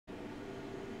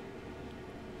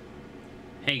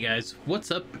Hey guys,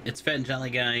 what's up? It's Fat and Jolly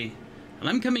Guy, and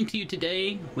I'm coming to you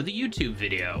today with a YouTube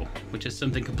video, which is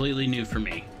something completely new for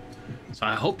me. So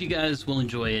I hope you guys will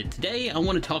enjoy it. Today I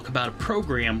want to talk about a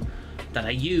program that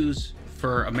I use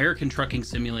for American Trucking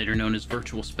Simulator known as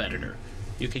Virtual Speditor.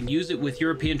 You can use it with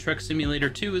European Truck Simulator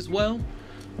 2 as well.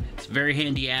 It's a very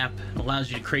handy app. It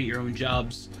allows you to create your own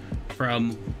jobs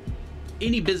from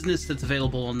any business that's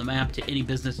available on the map to any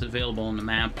business available on the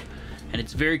map, and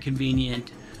it's very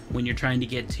convenient when you're trying to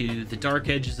get to the dark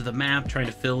edges of the map, trying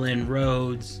to fill in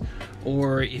roads,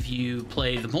 or if you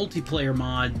play the multiplayer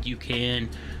mod, you can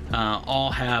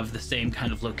all have the same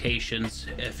kind of locations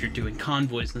if you're doing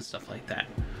convoys and stuff like that.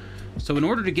 So in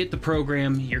order to get the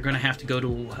program, you're going to have to go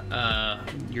to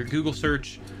your Google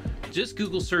search, just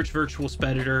Google search Virtual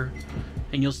Speditor,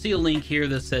 and you'll see a link here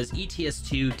that says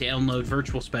ETS2 download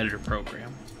Virtual Speditor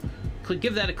program.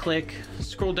 Give that a click,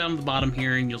 scroll down to the bottom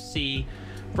here, and you'll see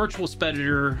Virtual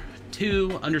Speditor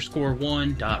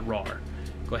 2_1.rar.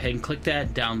 Go ahead and click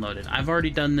that, download it. I've already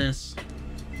done this.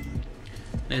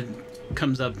 It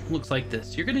comes up, looks like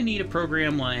this. You're going to need a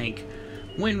program like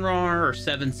WinRAR or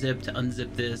 7-Zip to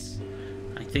unzip this.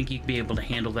 I think you'd be able to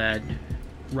handle that.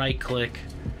 Right click,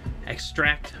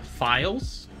 extract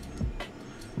files,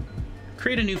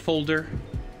 create a new folder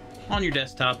on your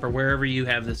desktop or wherever you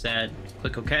have this at.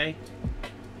 Click OK.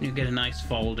 You get a nice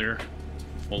folder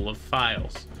full of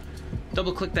files.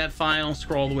 Double click that file,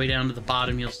 scroll all the way down to the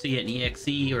bottom, you'll see an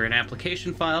exe or an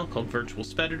application file called Virtual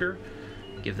Speditor.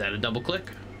 Give that a double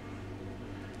click.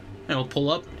 And it'll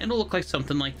pull up and it'll look like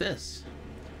something like this.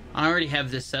 I already have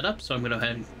this set up, so I'm going to go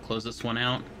ahead and close this one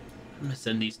out. I'm going to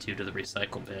send these two to the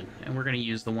recycle bin, and we're going to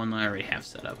use the one that I already have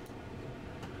set up.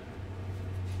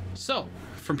 So,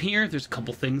 from here, there's a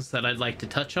couple things that I'd like to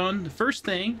touch on. The first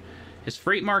thing is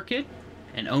Freight Market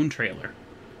and Own Trailer.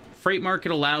 Freight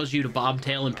Market allows you to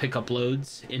bobtail and pick up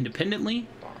loads independently.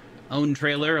 Own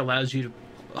Trailer allows you to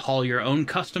haul your own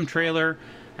custom trailer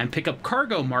and pick up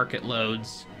cargo market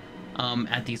loads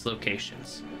at these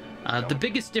locations. The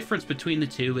biggest difference between the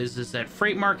two is that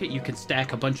Freight Market, you can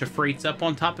stack a bunch of freights up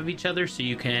on top of each other, so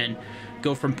you can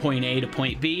go from point A to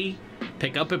point B,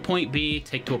 pick up at point B,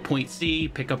 take to a point C,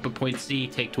 pick up at point C,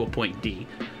 take to a point D.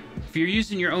 If you're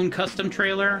using your own custom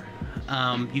trailer,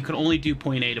 you can only do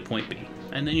point A to point B,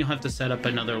 and then you'll have to set up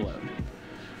another load.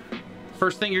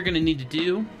 First thing you're going to need to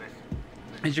do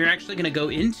is you're actually going to go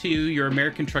into your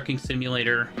American Trucking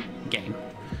Simulator game.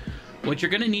 What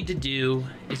you're going to need to do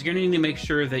is you're going to need to make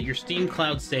sure that your Steam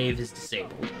Cloud save is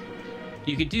disabled.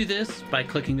 You can do this by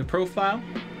clicking the profile,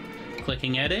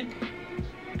 clicking edit,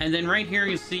 and then right here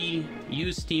you see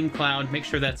use Steam Cloud. Make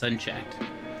sure that's unchecked.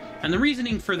 And the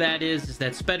reasoning for that is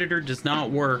that Speditor does not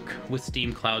work with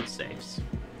Steam Cloud saves.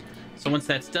 So once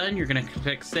that's done, you're going to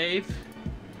click save,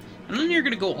 and then you're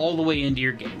going to go all the way into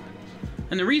your game.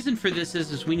 And the reason for this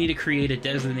is we need to create a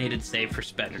designated save for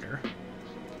Speditor.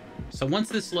 So once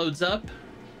this loads up,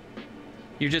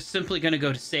 you're just simply going to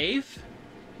go to save.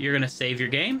 You're going to save your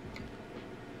game.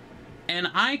 And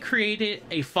I created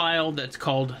a file that's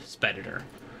called Speditor.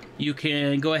 You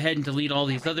can go ahead and delete all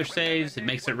these other saves. It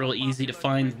makes it real easy to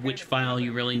find which file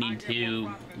you really need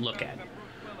to look at.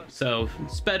 So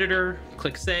Speditor,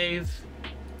 click save,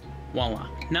 voila.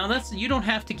 Now you don't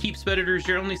have to keep Speditor as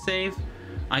your only save.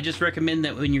 I just recommend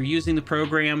that when you're using the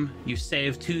program, you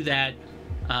save to that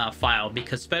file,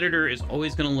 because Speditor is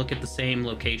always going to look at the same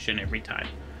location every time.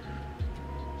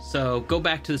 So go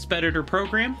back to the Speditor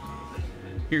program.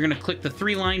 You're going to click the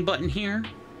 3-line button here.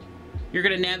 You're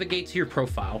going to navigate to your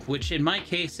profile, which in my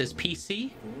case is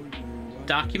PC,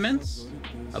 Documents,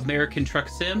 American Truck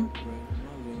Sim,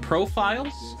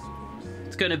 Profiles.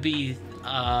 It's going to be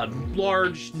a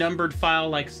large numbered file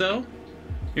like so.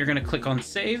 You're going to click on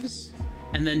Saves,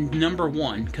 and then number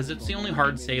 1, because it's the only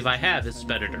hard save I have is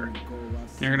Speditor.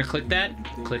 You're going to click that,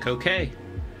 click OK.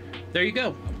 There you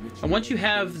go. And once you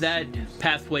have that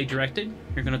pathway directed,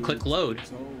 you're going to click Load.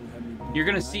 You're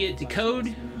going to see it decode,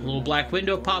 a little black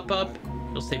window pop up,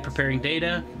 it'll say preparing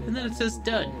data, and then it says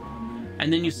done.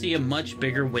 And then you see a much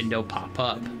bigger window pop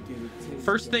up.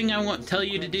 First thing I want to tell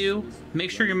you to do, make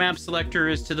sure your map selector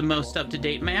is to the most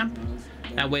up-to-date map.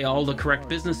 That way all the correct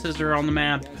businesses are on the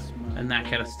map, and that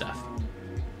kind of stuff.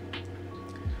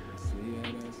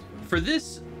 For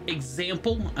this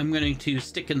example, I'm going to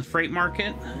stick in the Freight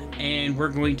Market, and we're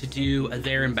going to do a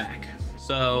there and back.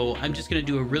 So I'm just going to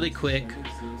do a really quick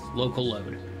local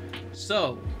load.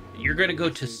 So you're going to go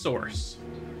to source.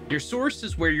 Your source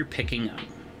is where you're picking up.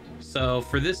 So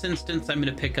for this instance, I'm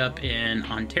going to pick up in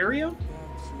Ontario,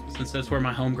 since that's where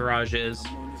my home garage is,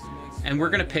 and we're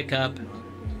going to pick up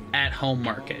at home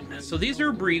market. So these are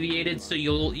abbreviated, so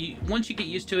once you get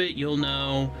used to it, you'll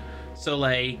know So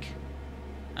like,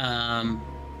 ED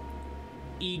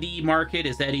Market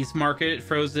is Eddie's Market,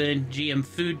 frozen. GM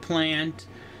Food Plant,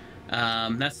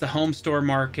 that's the home store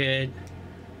market.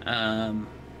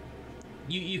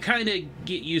 You kind of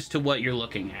get used to what you're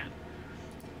looking at.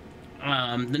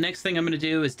 The next thing I'm going to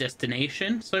do is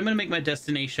destination. So I'm going to make my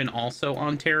destination also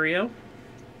Ontario.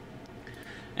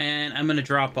 And I'm going to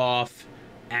drop off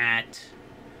at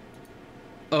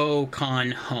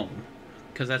Ocon Home,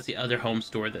 because that's the other home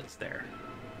store that's there.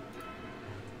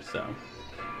 So,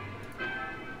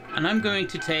 and I'm going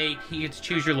to take, you get to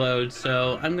choose your load,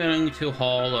 so I'm going to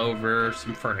haul over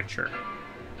some furniture.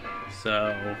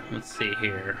 So, let's see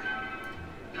here.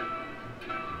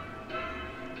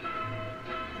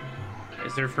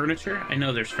 Is there furniture? I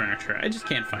know there's furniture. I just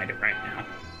can't find it right now.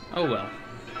 Oh well.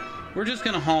 We're just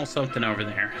going to haul something over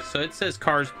there. So it says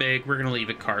cars big. We're going to leave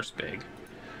it cars big.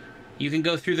 You can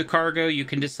go through the cargo. You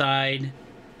can decide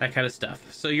that kind of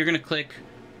stuff. So you're going to click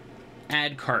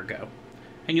add cargo.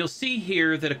 And you'll see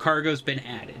here that a cargo's been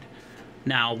added.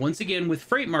 Now, once again, with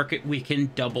Freight Market, we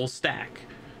can double stack.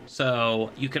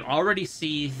 So you can already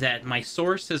see that my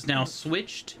source has now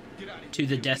switched to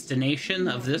the destination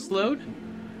of this load.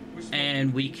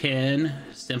 And we can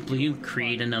simply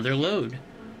create another load.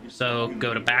 So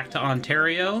go back to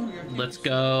Ontario. Let's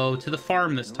go to the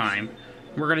farm this time.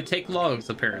 We're going to take logs,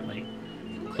 apparently.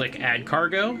 Click add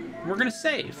cargo. We're going to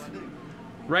save.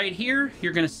 Right here,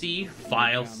 you're going to see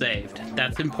file saved.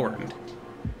 That's important.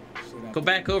 Go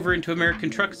back over into American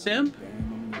Truck Sim.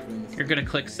 You're going to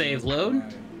click save load.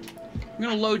 You're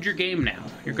going to load your game now.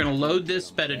 You're going to load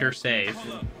this Speditor save.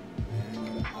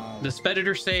 The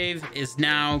Speditor save is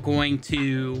now going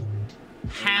to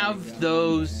have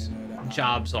those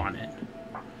jobs on it.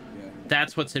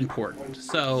 That's what's important.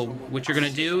 So what you're going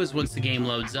to do is once the game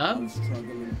loads up,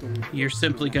 you're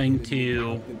simply going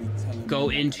to go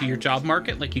into your job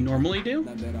market like you normally do.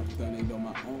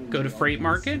 Go to Freight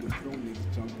Market.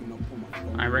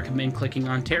 I recommend clicking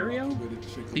Ontario.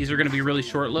 These are going to be really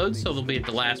short loads, so they'll be at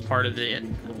the last part of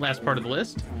the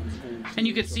list. And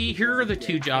you can see here are the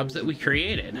two jobs that we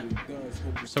created.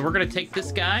 So we're going to take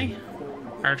this guy.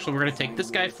 Actually, we're going to take this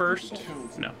guy first.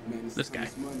 No, this guy.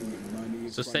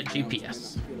 So set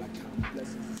GPS.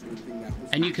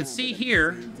 And you can see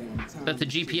here that the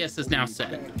GPS is now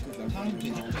set.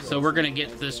 So we're going to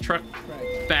get this truck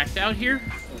backed out here.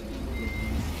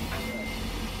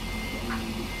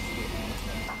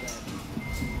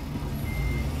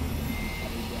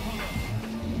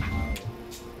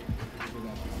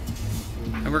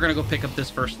 And we're going to go pick up this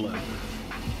first load.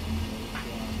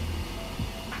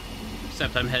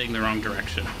 Except I'm heading the wrong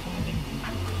direction.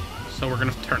 So we're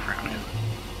going to turn around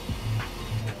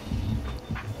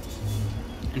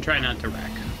and try not to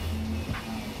wreck.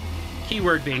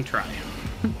 Keyword being try.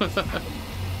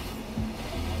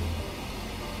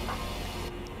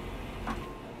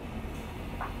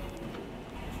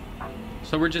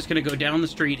 So we're just going to go down the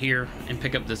street here and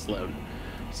pick up this load.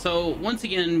 So once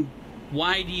again,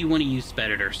 why do you want to use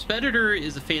Speditor? Speditor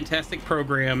is a fantastic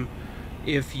program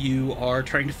if you are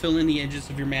trying to fill in the edges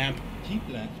of your map. Keep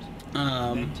left.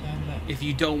 If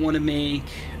you don't want to make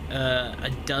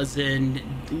a dozen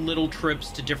little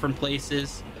trips to different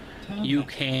places, you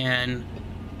can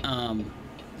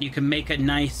make a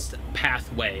nice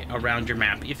pathway around your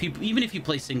map. Even if you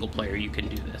play single player, you can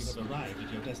do this.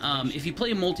 If you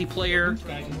play multiplayer,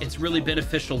 it's really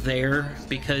beneficial there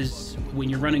because when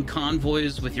you're running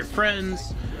convoys with your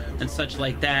friends and such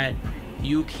like that,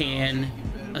 you can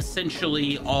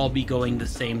essentially all be going the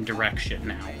same direction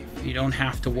now. You don't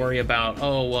have to worry about,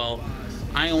 oh, well,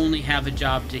 I only have a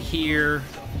job to here,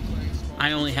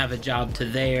 I only have a job to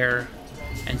there,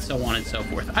 and so on and so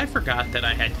forth. I forgot that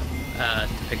I had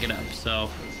to pick it up, so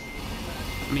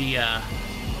let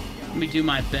me do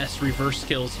my best reverse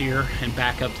skills here and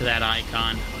back up to that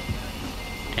icon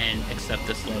and accept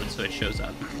this load so it shows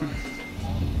up.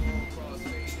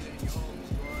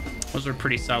 Those are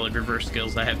pretty solid reverse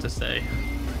skills, I have to say.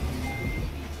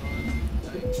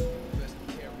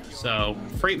 So,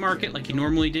 Freight Market like you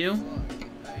normally do.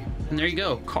 And there you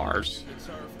go, cars.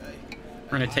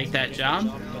 We're going to take that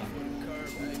job.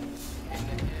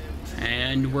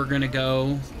 And we're going to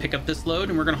go pick up this load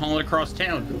and we're going to haul it across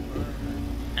town.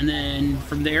 And then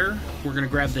from there, we're going to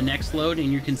grab the next load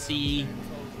and you can see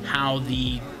how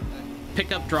the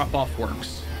pickup drop-off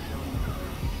works.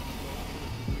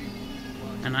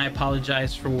 And I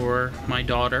apologize for my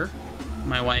daughter.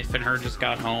 My wife and her just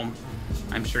got home.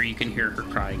 I'm sure you can hear her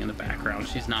crying in the background.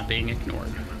 She's not being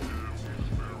ignored.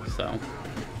 So.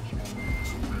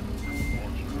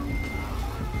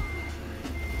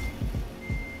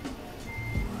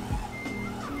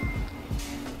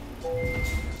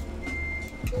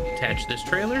 attach this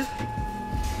trailer.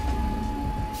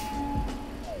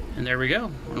 And there we go.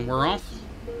 And we're off.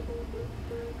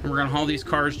 And we're going to haul these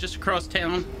cars just across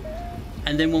town.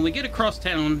 And then when we get across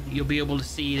town, you'll be able to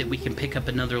see that we can pick up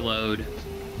another load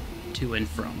to and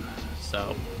from.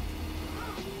 So,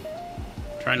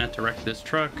 try not to wreck this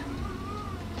truck.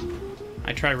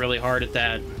 I try really hard at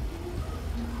that.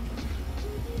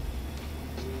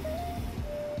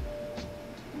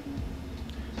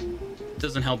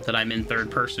 Doesn't help that I'm in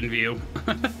third-person view.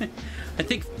 I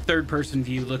think third-person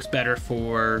view looks better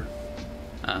for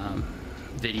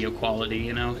video quality,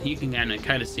 you know? You can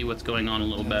kind of see what's going on a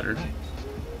little better.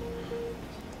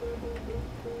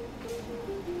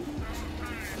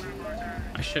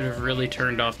 I should have really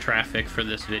turned off traffic for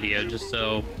this video just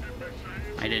so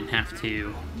I didn't have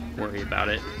to worry about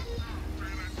it.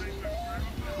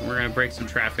 We're gonna break some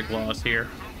traffic laws here.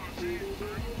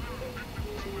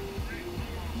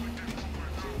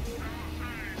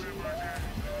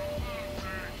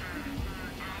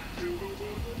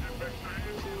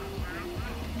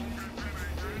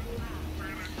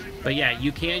 But yeah,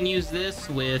 you can use this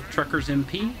with Truckers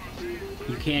MP.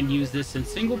 You can use this in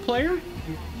single player.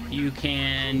 You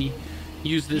can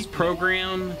use this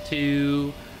program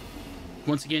to,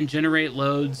 once again, generate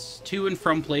loads to and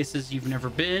from places you've never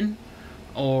been.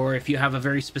 Or if you have a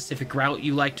very specific route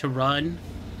you like to run,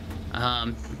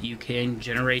 you can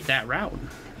generate that route.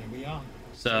 Here we are.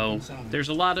 So there's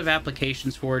a lot of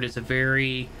applications for it. It's a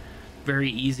very,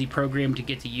 very easy program to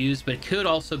get to use, but it could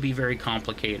also be very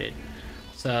complicated.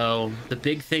 So the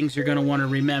big things you're going to want to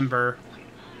remember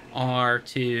are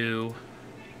to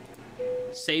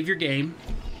save your game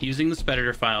using the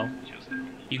Speditor file.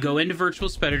 You go into Virtual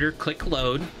Speditor, click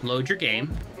load your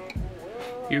game.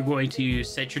 You're going to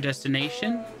set your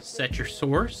destination, set your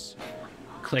source,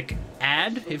 click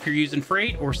add if you're using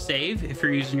freight, or save if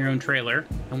you're using your own trailer.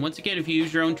 And once again, if you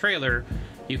use your own trailer,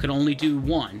 you can only do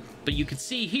one. But you can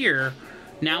see here,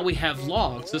 now we have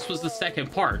logs. This was the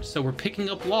second part. So we're picking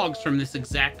up logs from this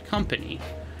exact company.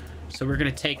 So we're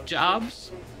going to take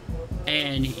jobs,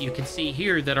 and you can see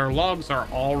here that our logs are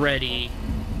already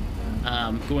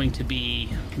going to be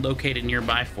located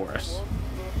nearby for us.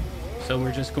 So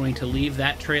we're just going to leave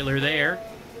that trailer there,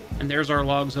 and there's our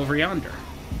logs over yonder.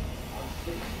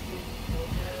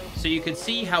 So you can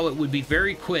see how it would be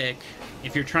very quick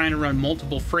if you're trying to run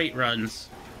multiple freight runs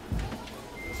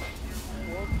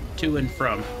to and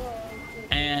from.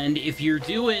 And if you're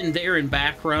doing there and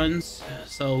back runs,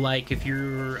 so like if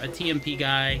you're a TMP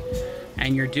guy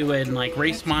and you're doing like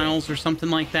race miles or something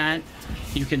like that,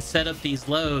 you can set up these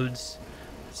loads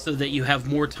so that you have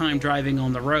more time driving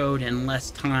on the road and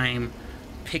less time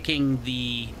picking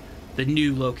the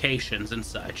new locations and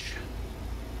such.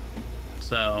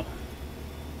 So,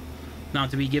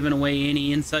 not to be giving away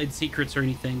any inside secrets or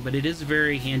anything, but it is a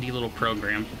very handy little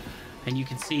program. And you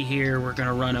can see here, we're going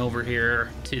to run over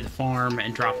here to the farm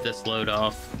and drop this load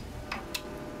off.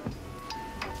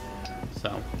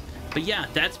 So, but yeah,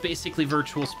 that's basically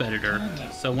Virtual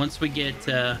Speditor. So once we get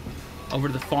over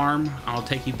to the farm, I'll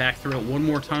take you back through it one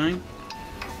more time.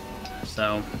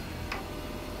 So,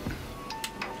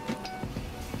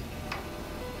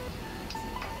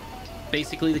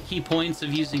 basically the key points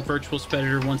of using Virtual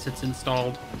Speditor once it's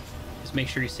installed is make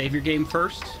sure you save your game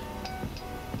first.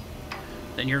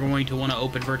 Then you're going to want to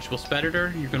open Virtual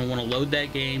Speditor. You're going to want to load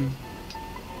that game.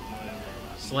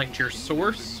 Select your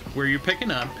source, where you're picking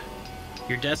up,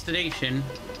 your destination,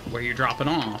 where you're dropping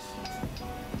off,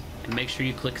 and make sure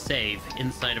you click save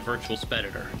inside of Virtual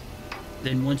Speditor.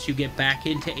 Then once you get back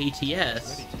into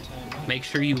ATS, make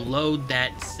sure you load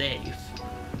that save.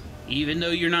 Even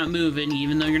though you're not moving,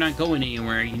 even though you're not going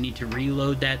anywhere, you need to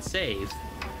reload that save,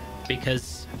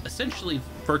 because essentially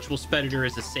Virtual Speditor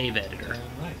is a save editor.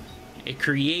 It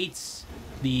creates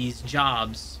these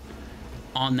jobs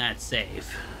on that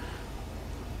save.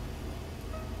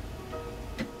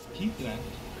 Keep left,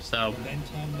 so then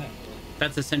turn left.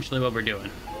 That's essentially what we're doing.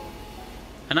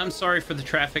 And I'm sorry for the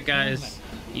traffic, guys.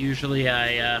 Usually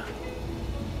when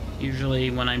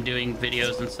I'm doing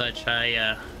videos and such,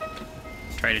 I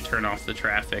try to turn off the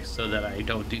traffic so that I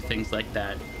don't do things like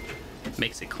that. It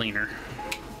makes it cleaner.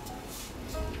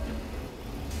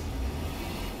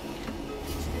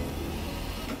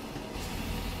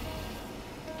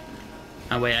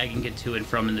 That way I can get to and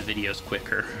from in the videos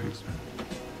quicker.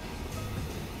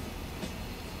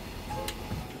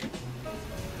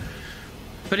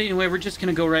 But anyway, we're just going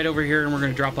to go right over here and we're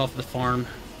going to drop off the farm.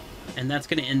 And that's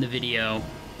going to end the video.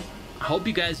 I hope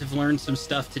you guys have learned some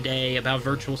stuff today about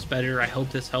Virtual Speditor. I hope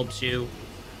this helps you.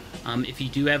 If you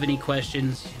do have any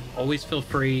questions, always feel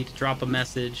free to drop a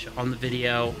message on the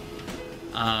video.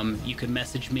 You can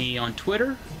message me on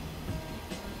Twitter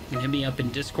can hit me up in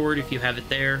Discord if you have it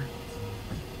there.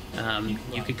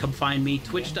 You can come find me,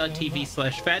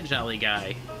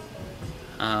 twitch.tv/FatJollyGuy.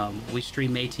 We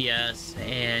stream ATS,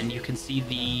 and you can see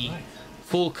the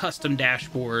full custom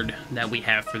dashboard that we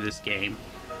have for this game.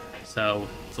 So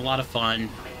it's a lot of fun.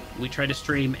 We try to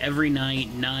stream every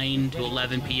night, 9 to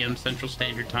 11 p.m. Central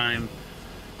Standard Time.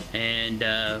 And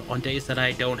on days that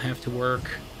I don't have to work,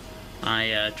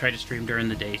 I try to stream during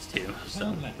the days too.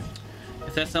 So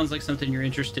if that sounds like something you're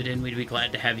interested in, we'd be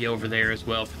glad to have you over there as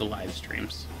well for the live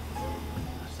streams.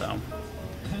 So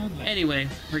anyway,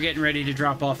 we're getting ready to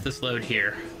drop off this load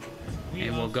here,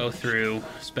 and we'll go through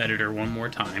Speditor one more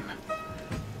time,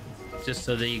 just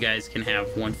so that you guys can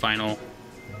have one final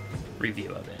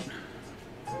review of it.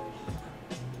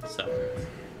 So,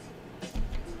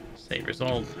 save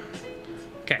result.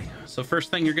 Okay, so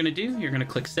first thing you're going to do, you're going to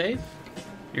click save.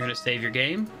 You're going to save your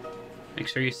game. Make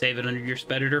sure you save it under your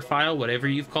Speditor file, whatever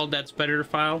you've called that Speditor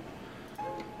file.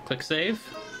 Click save.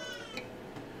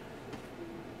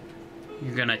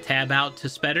 You're going to tab out to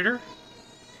Speditor.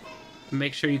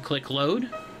 Make sure you click load.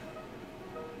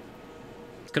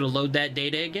 It's going to load that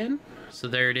data again. So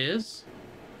there it is.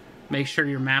 Make sure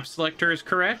your map selector is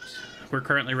correct. We're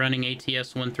currently running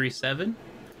ATS 137.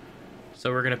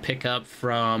 So we're going to pick up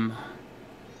from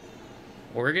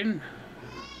Oregon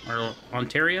or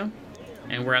Ontario.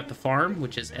 And we're at the farm,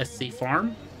 which is SC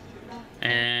Farm.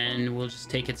 And we'll just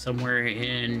take it somewhere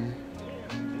in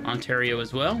Ontario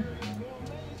as well.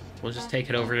 We'll just take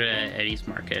it over to Eddie's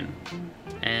Market.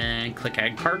 And click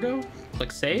add cargo.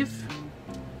 Click save.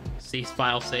 See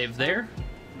file save there.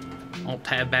 I'll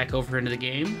tab back over into the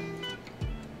game.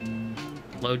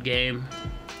 Load game.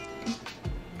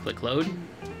 Click load.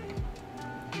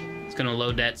 It's going to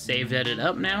load that saved edit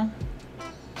up now.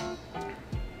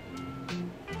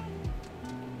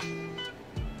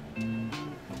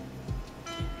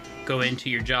 Go into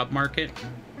your job market,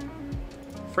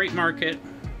 freight market,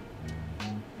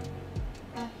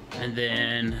 and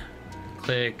then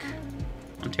click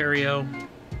Ontario.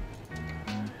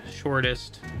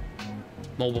 Shortest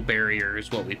mobile barrier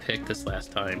is what we picked this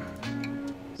last time.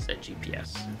 Set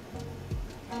GPS.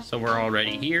 So we're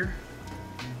already here.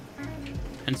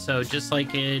 And so just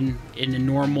like in a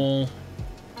normal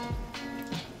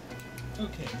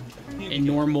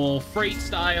normal freight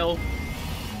style,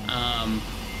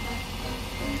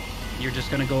 you're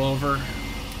just going to go over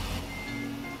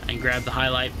and grab the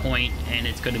highlight point, and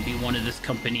it's going to be one of this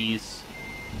company's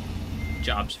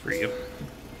jobs for you.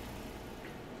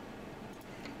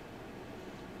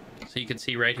 So you can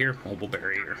see right here, mobile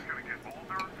barrier.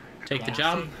 Take the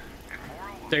job.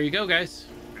 There you go, guys.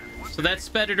 So that's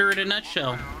Speditor in a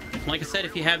nutshell. Like I said,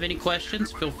 if you have any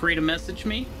questions, feel free to message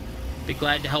me. Be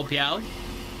glad to help you out.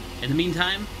 In the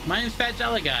meantime, my name is Fat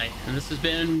Jolly Guy, and this has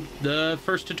been the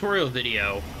first tutorial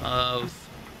video of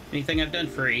anything I've done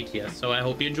for ATS, so I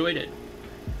hope you enjoyed it.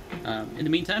 In the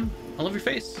meantime, I love your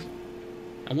face,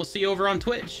 and we'll see you over on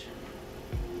Twitch.